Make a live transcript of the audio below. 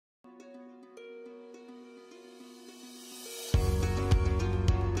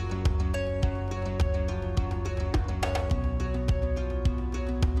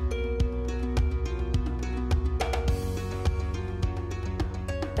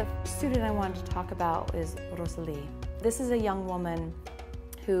student I wanted to talk about is Rosalie. This is a young woman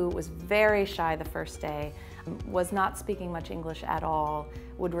who was very shy the first day, was not speaking much English at all,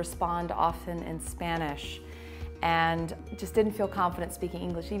 would respond often in Spanish, and just didn't feel confident speaking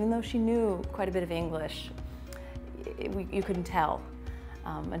English, even though she knew quite a bit of English. You couldn't tell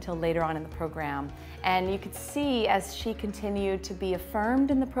until later on in the program. And you could see as she continued to be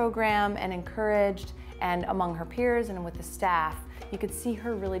affirmed in the program and encouraged, and among her peers and with the staff, you could see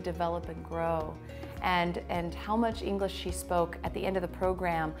her really develop and grow. And how much English she spoke at the end of the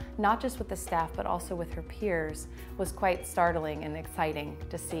program, not just with the staff, but also with her peers, was quite startling and exciting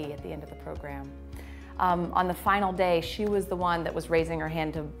to see at the end of the program. On the final day, she was the one that was raising her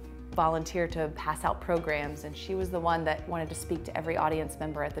hand to volunteer to pass out programs, and she was the one that wanted to speak to every audience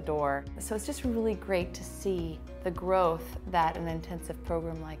member at the door. So it's just really great to see the growth that an intensive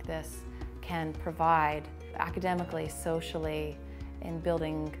program like this can provide academically, socially, in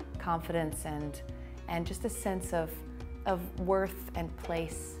building confidence and just a sense of worth and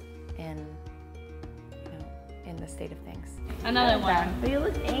place in the state of things. Another one. But you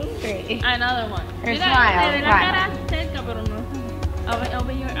look angry. Another one. Or smile.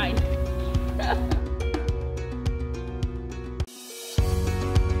 Open your eyes.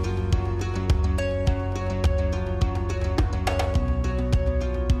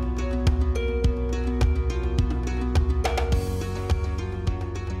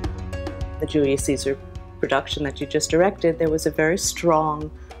 The Julius Caesar production that you just directed, there was a very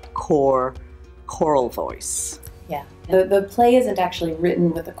strong core choral voice. Yeah, the play isn't actually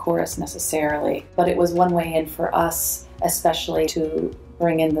written with a chorus necessarily, but it was one way in for us, especially to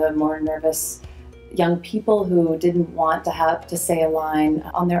bring in the more nervous young people who didn't want to have to say a line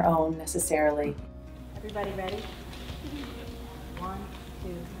on their own necessarily. Everybody ready? 1,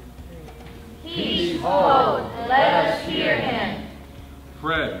 2, 3. Behold, let us hear him.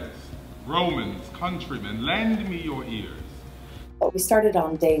 Friends, Romans, countrymen, lend me your ears. We started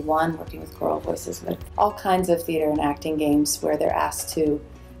on day one working with choral voices with all kinds of theater and acting games where they're asked to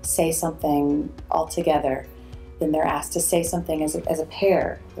say something all together. Then they're asked to say something as a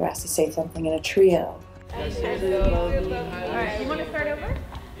pair. They're asked to say something in a trio. Alright, you want to start over?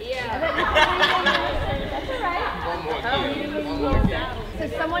 Yeah. That's alright. So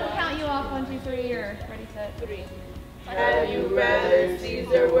someone count you off, 1, 2, 3, or ready, set, 3. Had you rather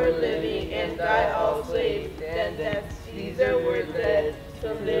Caesar were living and die all slaves than that Caesar were dead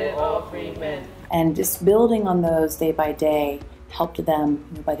to live all free men? And just building on those day by day helped them,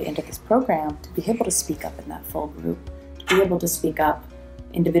 by the end of this program, to be able to speak up in that full group, to be able to speak up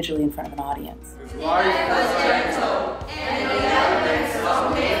individually in front of an audience. His life was gentle, and the elements all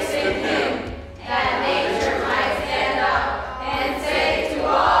mixed in him, that nature might stand up and say to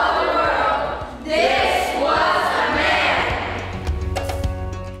all the world, this was a man.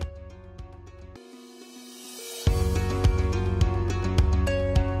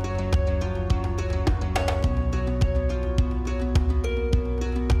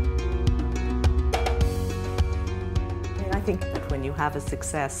 I think that when you have a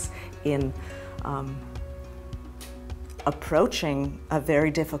success in approaching a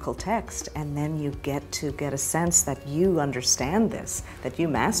very difficult text, and then you get a sense that you understand this, that you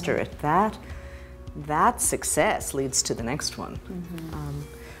master it, that success leads to the next one.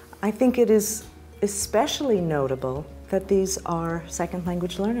 I think it is especially notable that these are second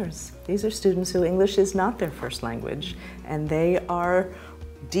language learners. These are students who English is not their first language, and they are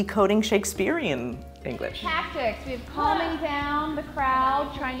decoding Shakespearean English. Tactics. We have calming down the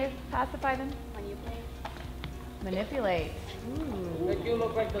crowd, trying to pacify them. Manipulate. Ooh. Make you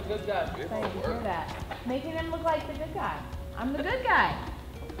look like the good guy. Excited to hear that. Making them look like the good guy. I'm the good guy.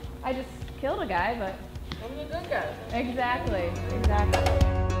 I just killed a guy, but I'm the good guy. Exactly. Exactly.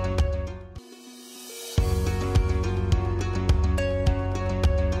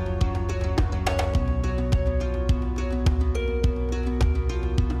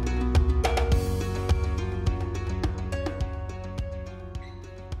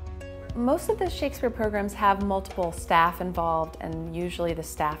 Most of the Shakespeare programs have multiple staff involved, and usually the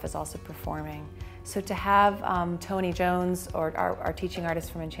staff is also performing. So to have Tony Jones, or our teaching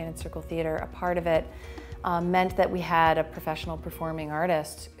artist from Enchanted Circle Theater, a part of it meant that we had a professional performing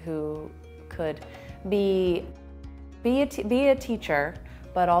artist who could be a teacher,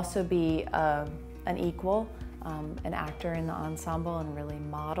 but also be an equal, an actor in the ensemble, and really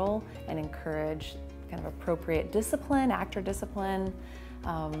model and encourage kind of appropriate discipline, actor discipline,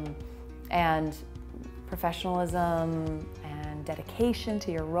 and professionalism and dedication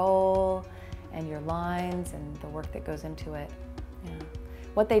to your role and your lines and the work that goes into it. Yeah.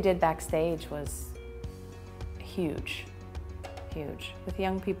 What they did backstage was huge, huge. With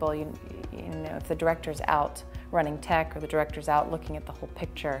young people, you know, if the director's out running tech or the director's out looking at the whole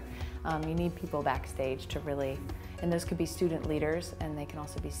picture, you need people backstage to really, and those could be student leaders and they can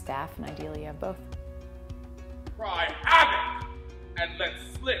also be staff, and ideally you have both. Cry havoc and let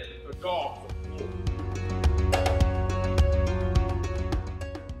slip the dogs of war.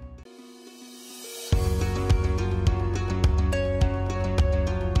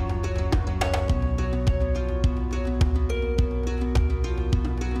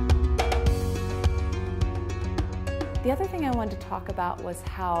 The other thing I wanted to talk about was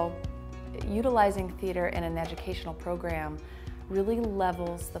how utilizing theater in an educational program really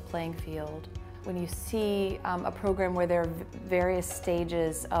levels the playing field. When you see a program where there are various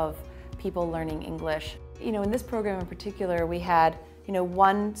stages of people learning English. You know, in this program in particular, we had, you know,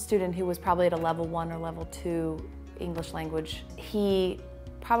 one student who was probably at a level 1 or level 2 English language. He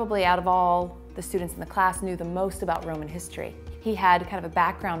probably, out of all the students in the class, knew the most about Roman history. He had kind of a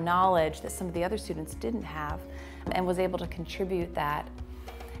background knowledge that some of the other students didn't have, and was able to contribute that.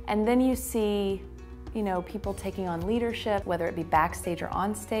 And then you see, you know, people taking on leadership, whether it be backstage or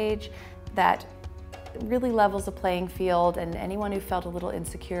on stage, that really levels the playing field, and anyone who felt a little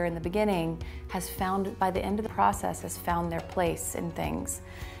insecure in the beginning has found, by the end of the process, has found their place in things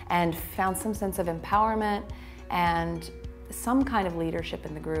and found some sense of empowerment and some kind of leadership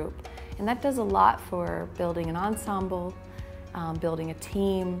in the group. And that does a lot for building an ensemble, building a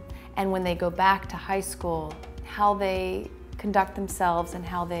team, and when they go back to high school, how they conduct themselves and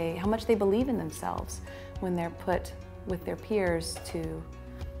how much they believe in themselves when they're put with their peers to,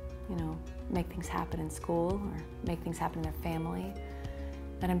 you know, make things happen in school or make things happen in their family.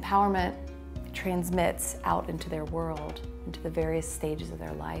 That empowerment transmits out into their world, into the various stages of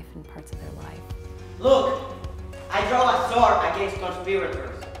their life and parts of their life. Look, I draw a sword against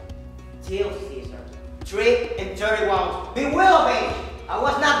conspirators. Julius Caesar, 3 and 31. Be well avenged. I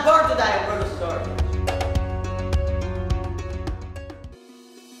was not born to die a brutal sword.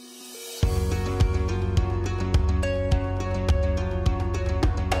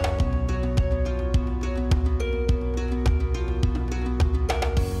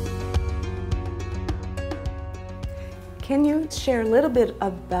 Can you share a little bit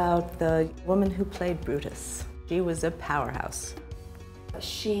about the woman who played Brutus? She was a powerhouse.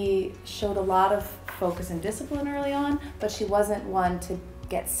 She showed a lot of focus and discipline early on, but she wasn't one to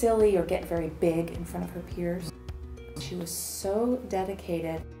get silly or get very big in front of her peers. She was so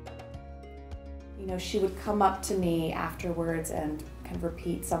dedicated. You know, she would come up to me afterwards and kind of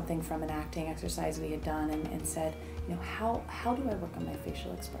repeat something from an acting exercise we had done and said, you know, how do I work on my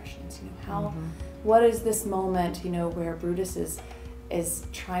facial expressions? You know, what is this moment, you know, where Brutus is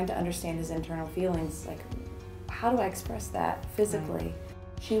trying to understand his internal feelings? Like, how do I express that physically? Right.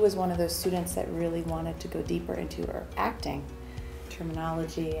 She was one of those students that really wanted to go deeper into her acting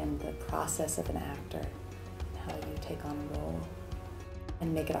terminology and the process of an actor, and how you take on a role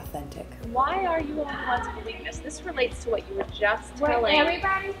and make it authentic. Why are you only ones believing this? This relates to what you were just telling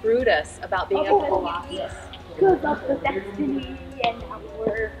Brutus about being a colossus. Because of the destiny and how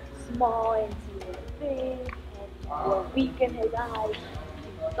we're small and he was big and we're weak in his eyes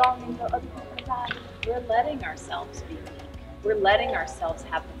and strong in the other people's eyes. We're letting ourselves be weak. We're letting ourselves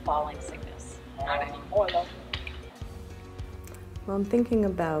have the falling sickness. Not anymore though. Well, I'm thinking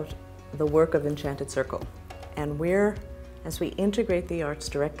about the work of Enchanted Circle, and as we integrate the arts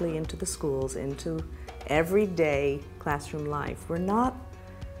directly into the schools, into everyday classroom life,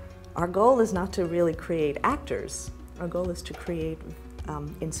 our goal is not to really create actors. Our goal is to create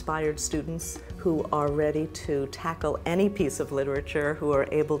inspired students who are ready to tackle any piece of literature, who are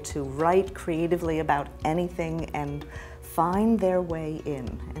able to write creatively about anything and find their way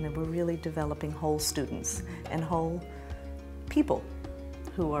in. And we're really developing whole students and whole people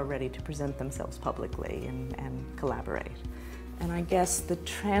who are ready to present themselves publicly and collaborate. And I guess the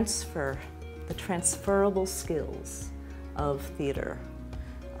transferable skills of theater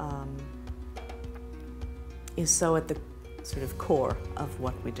is so at the sort of core of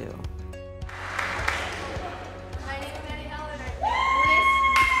what we do.